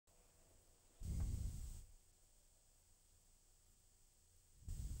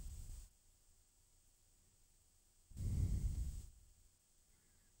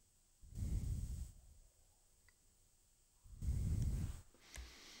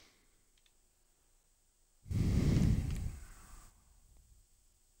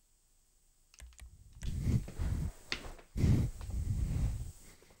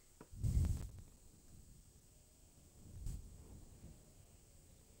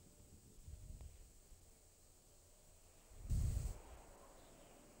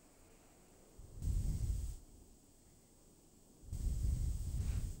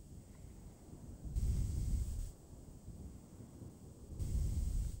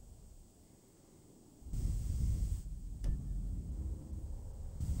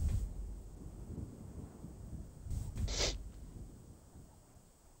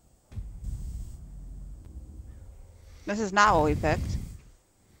This is not what we picked.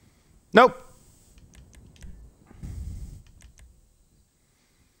 Nope.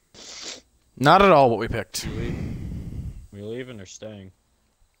 Not at all what we picked. We leaving or staying?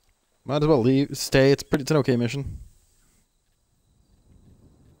 Might as well leave. Stay. It's an okay mission.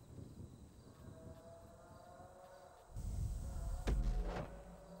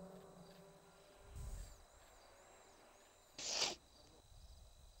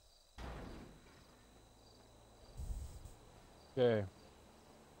 Okay.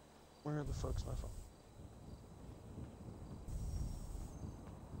 Where the fuck's my phone?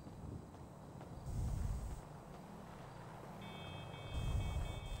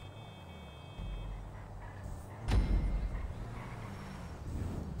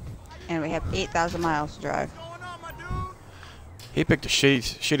 And we have 8,000 miles to drive. He picked a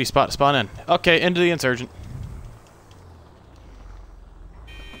shitty spot to spawn in. Okay, into the insurgent.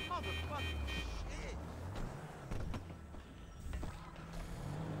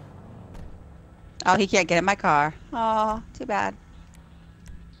 Oh, he can't get in my car. Oh, too bad.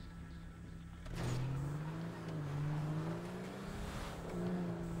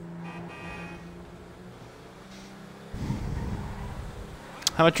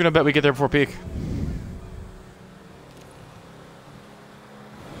 How much you gonna bet we get there before peak?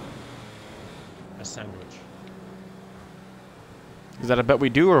 A sandwich. Is that a bet we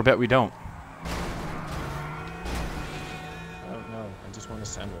do or a bet we don't? I don't know. I just want a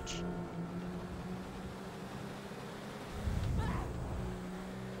sandwich.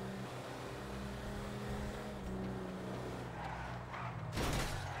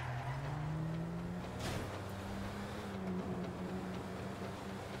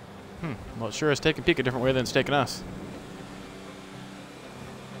 Well, it sure is taking peak a different way than it's taking us.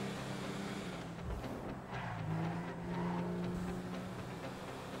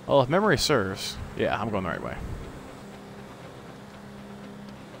 Well, if memory serves, yeah, I'm going the right way.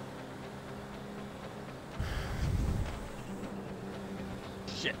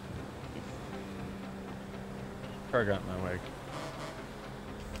 Shit. Car got in my way.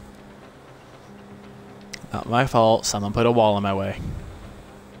 Not my fault. Someone put a wall in my way.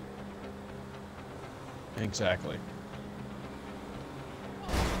 Exactly.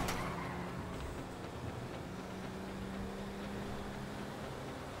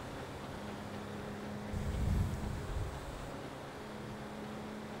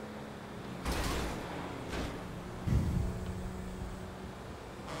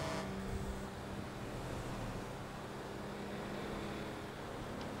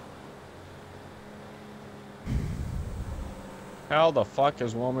 How the fuck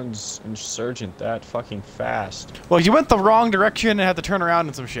is woman's insurgent that fucking fast? Well, you went the wrong direction and had to turn around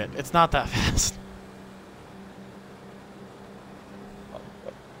and some shit. It's not that fast.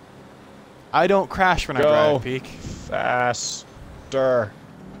 I don't crash when I drive, Peak. Faster.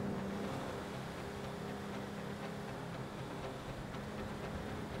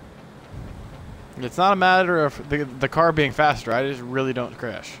 It's not a matter of the car being faster. I just really don't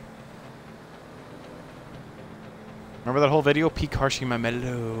crash. Remember that whole video? Peak harshing my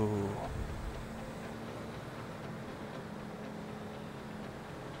mellow.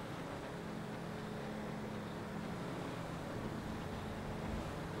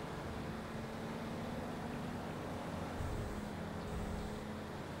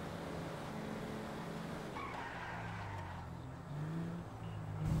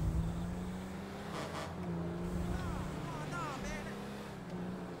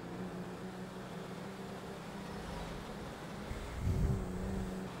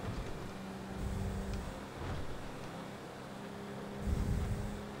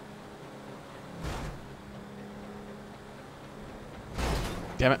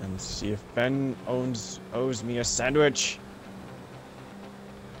 Damn it. And see if Ben owes me a sandwich.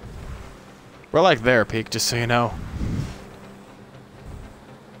 We're like there, Peak, just so you know.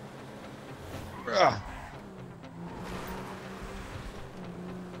 Ugh.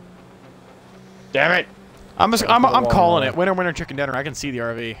 Damn it! I'm calling it. Winner, winner, chicken dinner. I can see the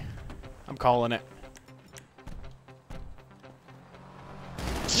RV. I'm calling it.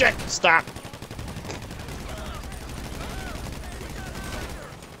 Shit! Stop!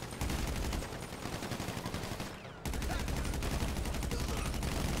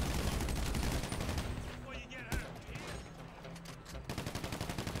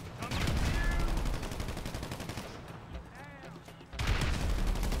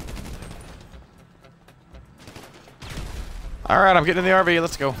 Alright, I'm getting in the RV.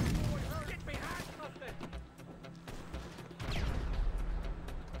 Let's go.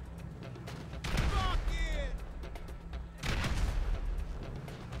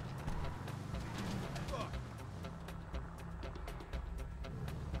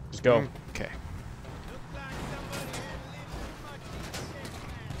 Let's go. Okay.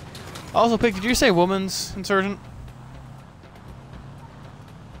 Also, Pig, did you say woman's insurgent?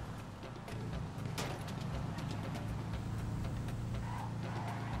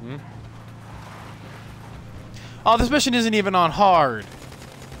 Hmm? Oh, this mission isn't even on hard.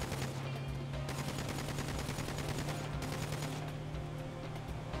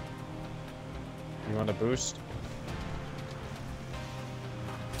 You want a boost?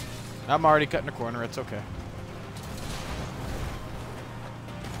 I'm already cutting a corner. It's okay.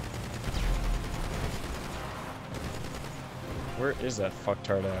 Where is that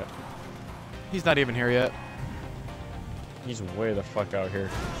fucktard at? He's not even here yet. He's way the fuck out here.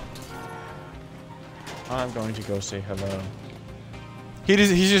 I'm going to go say hello.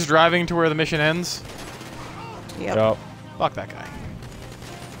 He's just driving to where the mission ends. Yep. Yup. Fuck that guy.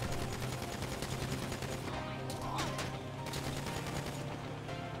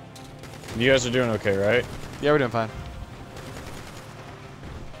 You guys are doing okay, right? Yeah, we're doing fine.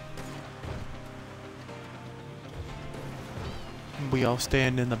 We all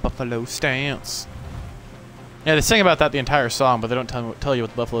stand in the buffalo stance. Yeah, they sing about that the entire song, but they don't tell you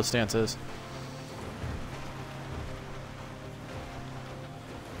what the buffalo stance is.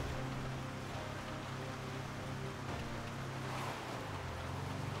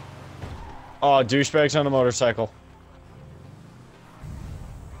 Oh, douchebags on a motorcycle.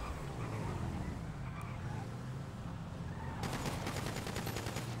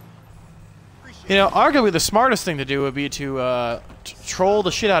 You know, arguably the smartest thing to do would be to troll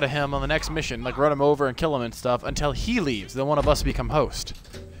the shit out of him on the next mission, like run him over and kill him and stuff until he leaves. Then one of us become host.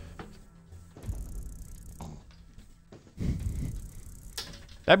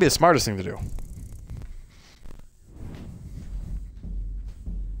 That'd be the smartest thing to do.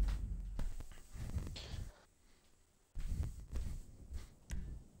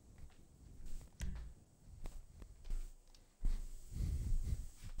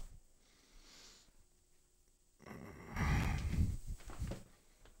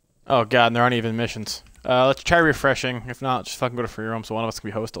 Oh god, and there aren't even missions. Let's try refreshing. If not, just fucking go to free roam so one of us can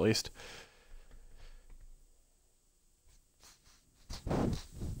be host at least.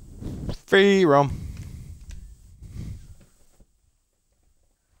 Free roam.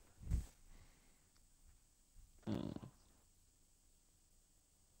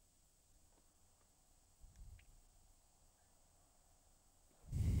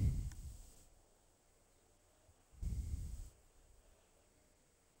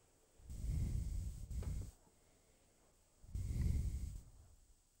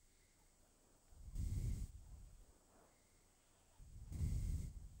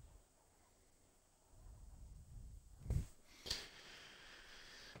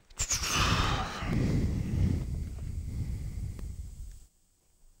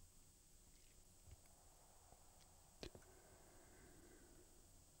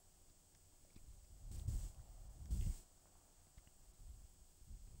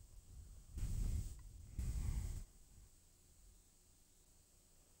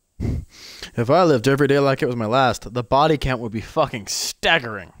 If I lived every day like it was my last, the body count would be fucking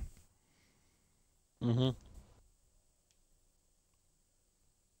staggering. Mm-hmm.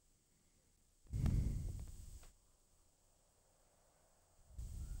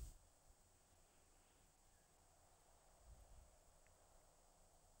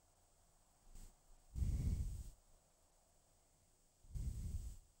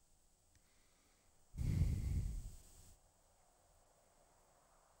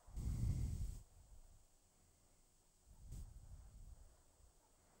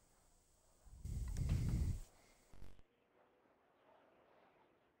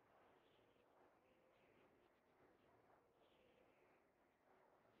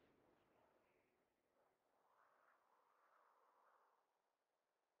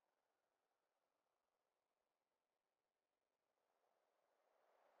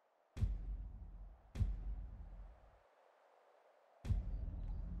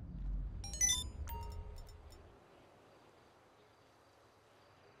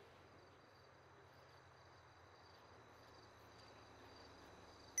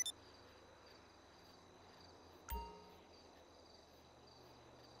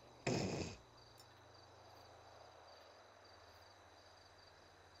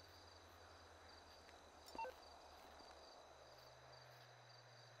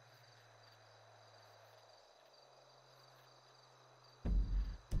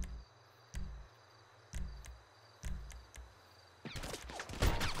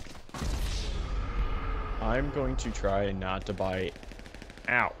 I'm going to try not to buy...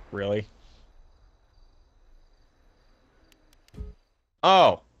 Ow, really?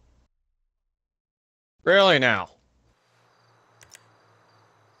 Oh! Really now?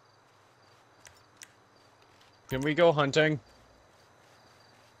 Can we go hunting?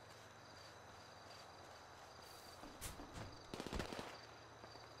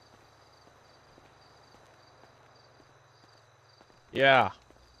 Yeah.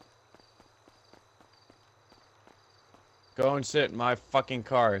 Go and sit in my fucking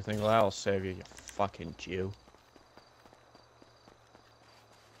car. I think that'll save you, you fucking Jew.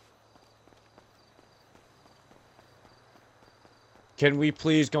 Can we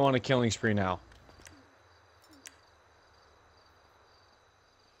please go on a killing spree now?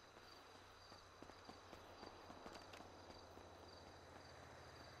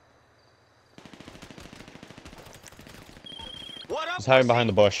 He's hiding behind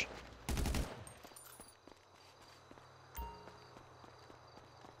the bush.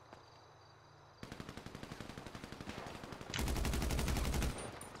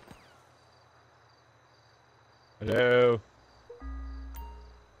 Hello.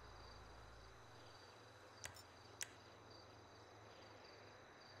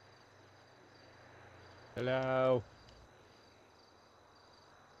 Hello.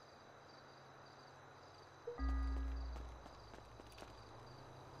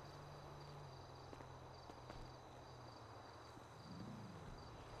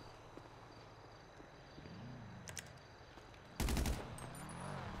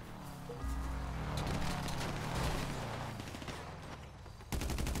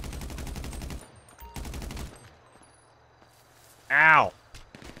 Ow.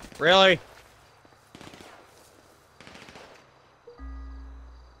 Really?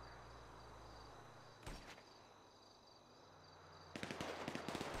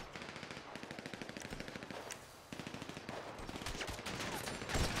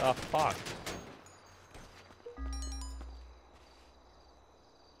 The fuck?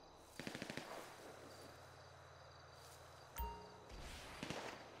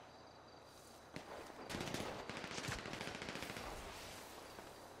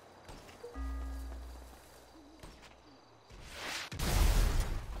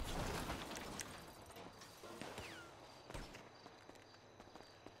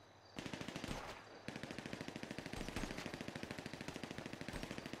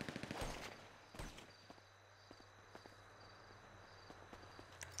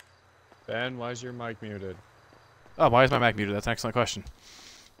 Ben, why is your mic muted? Oh, why is my mic muted? That's an excellent question.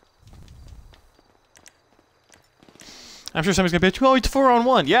 I'm sure somebody's gonna bitch. Oh, it's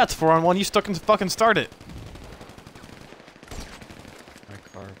 4-on-1. Yeah, it's 4-on-1. You stuck and fucking start it. My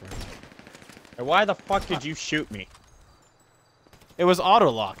car burned. Hey, why the fuck did you shoot me? It was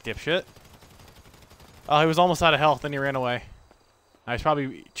auto-lock, dipshit. Oh, he was almost out of health, then he ran away. He's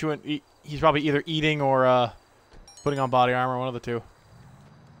probably chewing. He's probably either eating or putting on body armor, one of the two.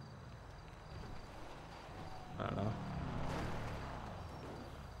 I don't know.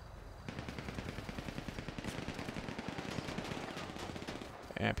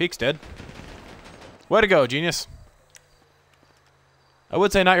 And Peek's dead. Way to go, genius. I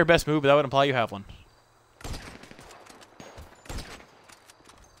would say not your best move, but that would imply you have one.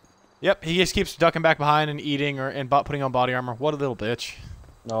 Yep, he just keeps ducking back behind and eating and putting on body armor. What a little bitch.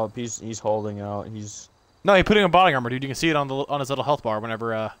 No, he's holding out. He's No, he's putting on body armor, dude. You can see it on his little health bar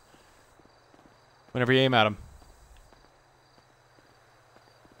whenever you aim at him.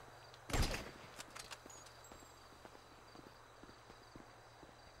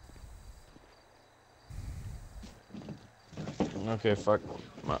 okay. Fuck.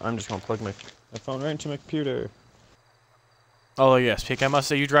 I'm just gonna plug my phone right into my computer. Oh yes, Peek. I must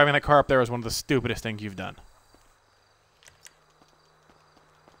say, you driving that car up there was one of the stupidest things you've done.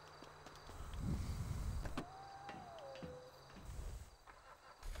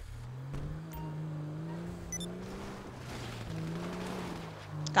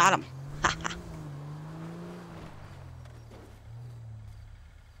 Got him.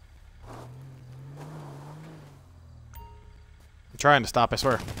 I'm trying to stop, I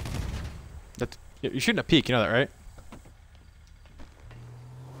swear. You're shooting a Peek, you know that, right?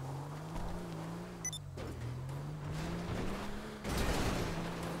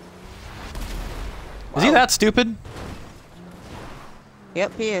 Is he that stupid?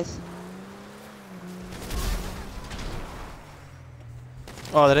 Yep, he is.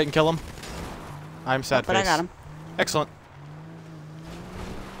 Oh, that didn't kill him? I'm sad But I face. got him. Excellent.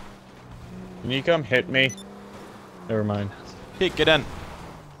 Can you come hit me? Never mind. Peek, get in.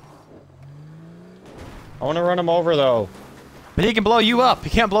 I want to run him over though. But he can blow you up. He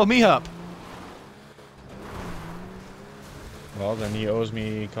can't blow me up. Well, then he owes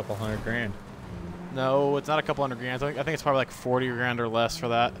me a couple $100 grand. No, it's not a couple $100 grand. I think it's probably like 40 grand or less for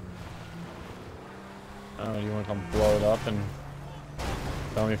that. Oh, you want to come blow it up and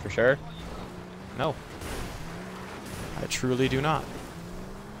tell me for sure? No. I truly do not.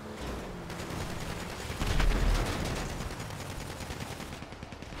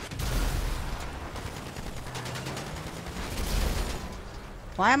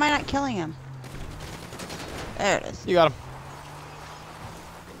 Why am I not killing him? There it is. You got him.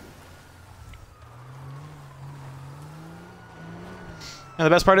 And the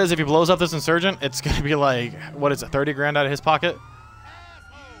best part is, if he blows up this insurgent, it's gonna be like, what is it, 30 grand out of his pocket?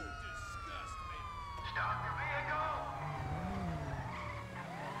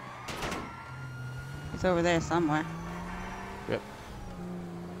 He's over there somewhere. Yep.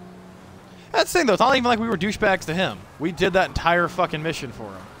 That's the thing, though. It's not even like we were douchebags to him. We did that entire fucking mission for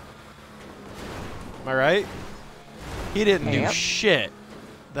him. Am I right? He didn't do Yep. shit.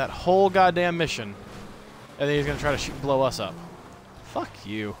 That whole goddamn mission. And then he's gonna try to blow us up. Fuck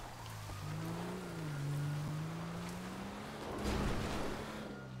you.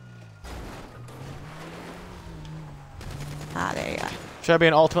 Ah, there you are. Should I be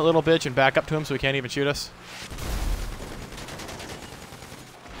an ultimate little bitch and back up to him so he can't even shoot us?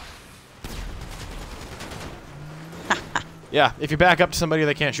 Yeah, if you back up to somebody,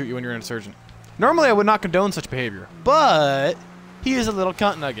 they can't shoot you when you're an insurgent. Normally, I would not condone such behavior, but he is a little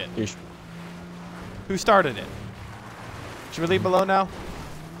cunt nugget. Yeesh. Who started it? Should we leave below now?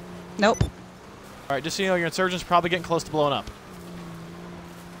 Nope. Alright, just so you know, your insurgent's probably getting close to blowing up.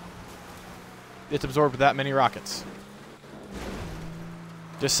 It's absorbed that many rockets.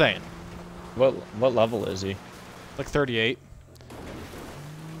 Just saying. What level is he? Like 38.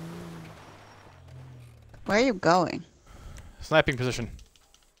 Where are you going? Sniping position.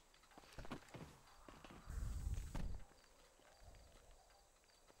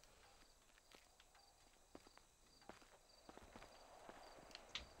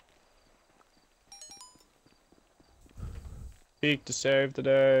 Peek to save the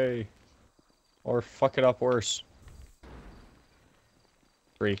day. Or fuck it up worse.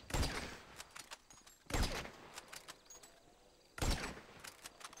 3.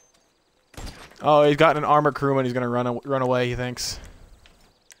 Oh, he's gotten an armored crewman. He's gonna run away, he thinks.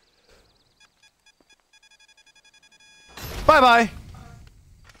 Bye-bye!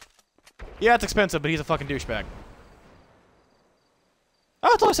 Yeah, it's expensive, but he's a fucking douchebag.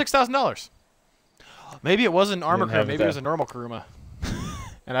 Oh, it's only $6,000. Maybe it wasn't an armor crew. Maybe it was a normal Kuruma.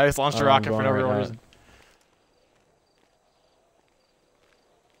 And I just launched a rocket for no real reason.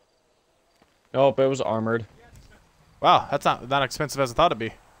 Nope, it was armored. Wow, that's not that expensive as I thought it'd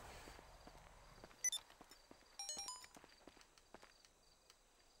be.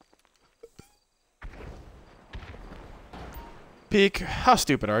 Peak, how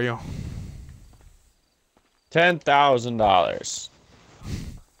stupid are you? $10,000.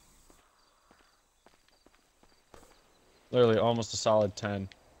 Literally almost a solid 10.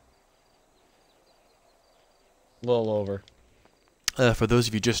 A little over. For those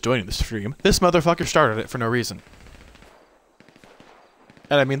of you just joining the stream, this motherfucker started it for no reason.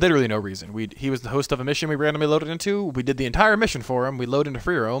 And I mean literally no reason. He was the host of a mission we randomly loaded into. We did the entire mission for him. We load into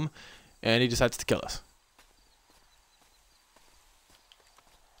free roam, and he decides to kill us.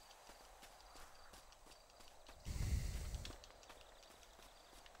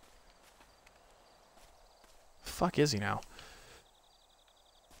 Fuck is he now?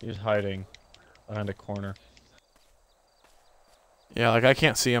 He's hiding behind a corner. Yeah, like I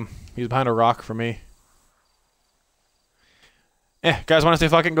can't see him. He's behind a rock for me. Guys want to stay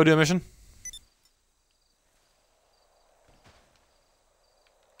fucking go do a mission?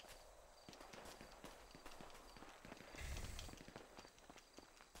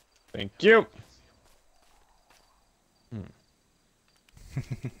 Thank you.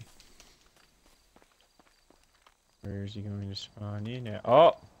 Where is he going to spawn in at?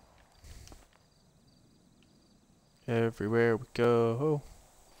 Oh! Everywhere we go.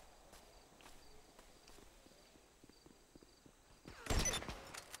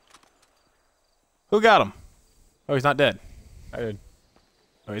 Who got him? Oh, he's not dead. I did.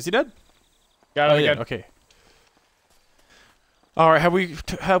 Oh, is he dead? Got Oh, it yeah. again. Okay. All right. Have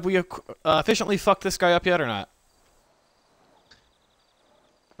we efficiently fucked this guy up yet or not?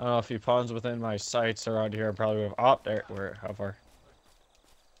 I don't know if he pawns within my sights around here. I probably would have. Oh, there. Where? How far?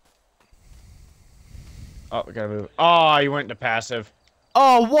 Oh, we gotta move. Oh, he went into passive.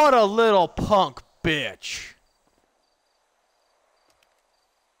 Oh, what a little punk bitch.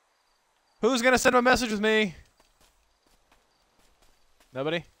 Who's gonna send him a message with me?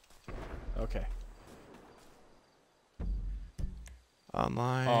 Nobody? Okay.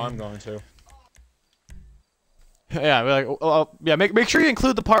 Online. Oh, I'm going to. Yeah, we're like, yeah. Make sure you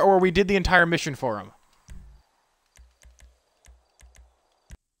include the part where we did the entire mission for him.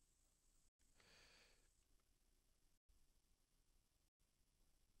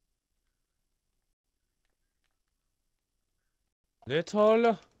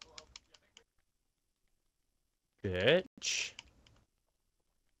 Little bitch.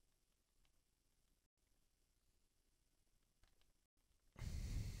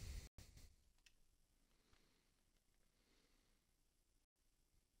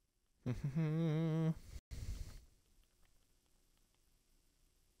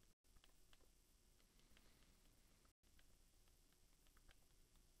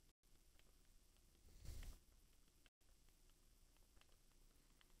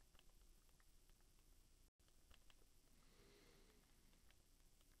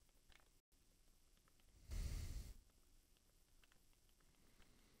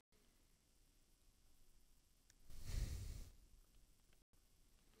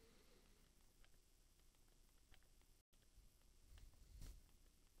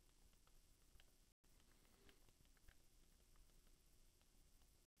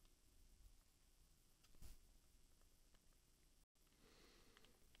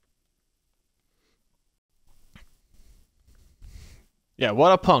 Yeah,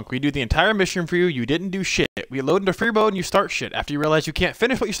 what a punk. We do the entire mission for you. You didn't do shit. We load into free mode and you start shit. After you realize you can't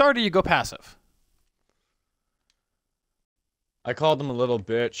finish what you started, you go passive. I called him a little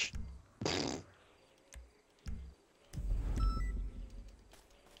bitch.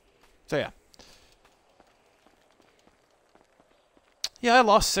 So yeah. Yeah, I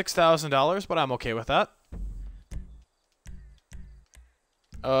lost $6,000, but I'm okay with that.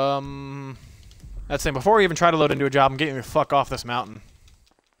 That's saying before we even try to load into a job, I'm getting the fuck off this mountain.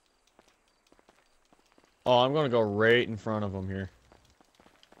 Oh, I'm gonna go right in front of him here.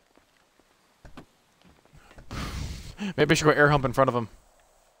 Maybe I should go air hump in front of him.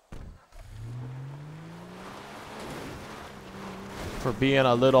 For being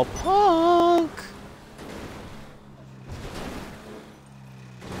a little punk.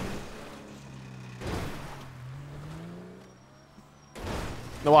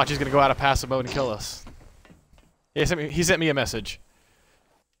 Now watch, he's gonna go out of passive mode and kill us. He sent me a message.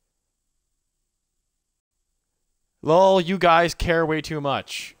 Lol, you guys care way too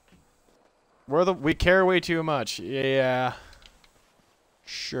much. We care way too much. Yeah.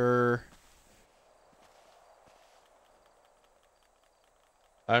 Sure.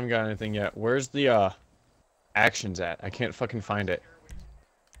 I haven't got anything yet. Where's the actions at? I can't fucking find it.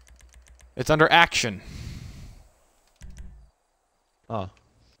 It's under action. Oh.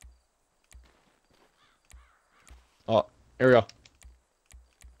 Oh, here we go.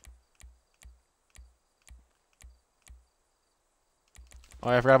 Oh,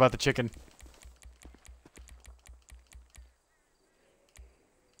 I forgot about the chicken.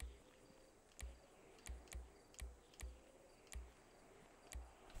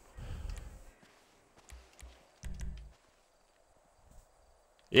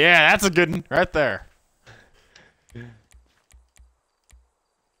 Yeah, that's a good one right there.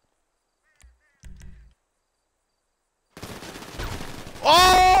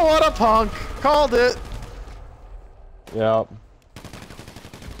 Oh, what a punk! Called it. Yep.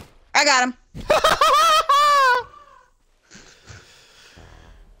 I got him.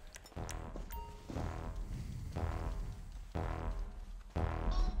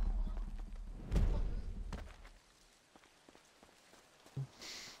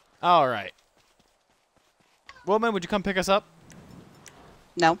 All right. Woman, would you come pick us up?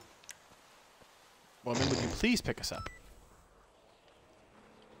 No. Woman, would you please pick us up?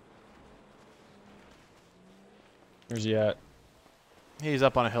 Where's he at? He's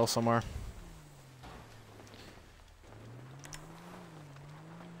up on a hill somewhere.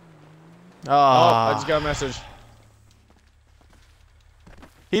 Oh, I just Ah. got a message.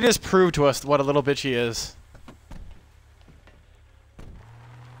 He just proved to us what a little bitch he is.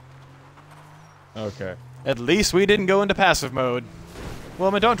 Okay. At least we didn't go into passive mode.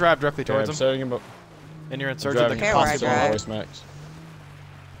 Woman, don't drive directly Okay, towards I'm him. setting him up. And you're in I'm search of the driving Care where I possible. drive. voice max.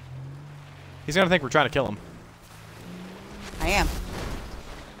 He's gonna think we're trying to kill him. I am.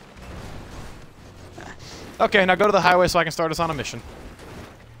 Okay, now go to the highway so I can start us on a mission.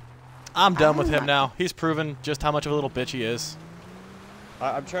 I'm done with him Ah. now. He's proven just how much of a little bitch he is.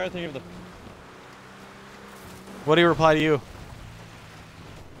 I'm trying to think of the... What do you reply to you?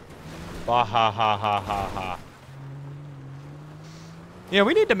 Bah ha ha ha ha ha. Yeah,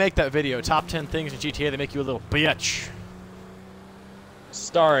 we need to make that video. Top 10 things in GTA that make you a little bitch.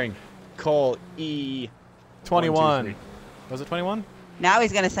 Starring Cole E. 21. 1, 2, 3. Was it 21? Now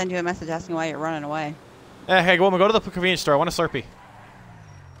he's gonna send you a message asking why you're running away. Hey, woman, go to the convenience store. I want a Slurpee.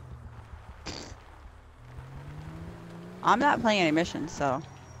 I'm not playing any missions, so.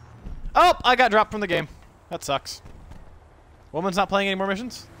 Oh, I got dropped from the game. That sucks. Woman's not playing any more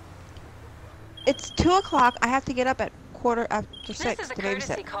missions? It's 2 o'clock. I have to get up at quarter after This 6 is a to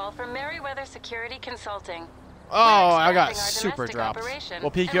courtesy babysit. call from Meriwether Security Consulting. Oh, I got We're expanding our super domestic dropped. operation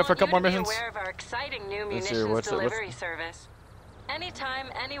We'll peek and you up for a want couple more to be missions. aware of our exciting new Let's see, munitions what's the- delivery service. Anytime,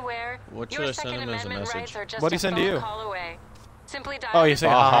 anywhere, What should your I send Second him as a Amendment message? rights are just What'd a he send to phone you? call away. Simply dial Oh, you say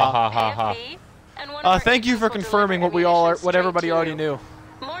Ha ha ha. ha ha ha. AFB, and one of Uh, our thank you agents for will confirming deliver what we all are, ammunition what straight everybody to already you. knew.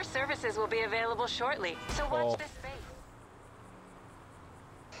 More services will be available shortly, so watch Oh. this space.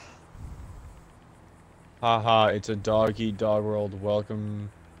 Haha, it's a dog eat dog world.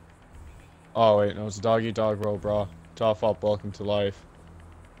 Welcome. Oh wait, no, it's a dog eat dog world, bro. Tough up, welcome to life.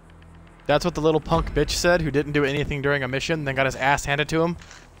 That's what the little punk bitch said who didn't do anything during a mission, then got his ass handed to him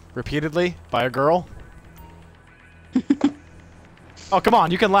repeatedly by a girl. Oh, come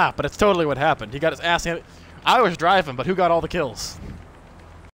on, you can laugh, but it's totally what happened. He got his ass handed. I was driving, but who got all the kills?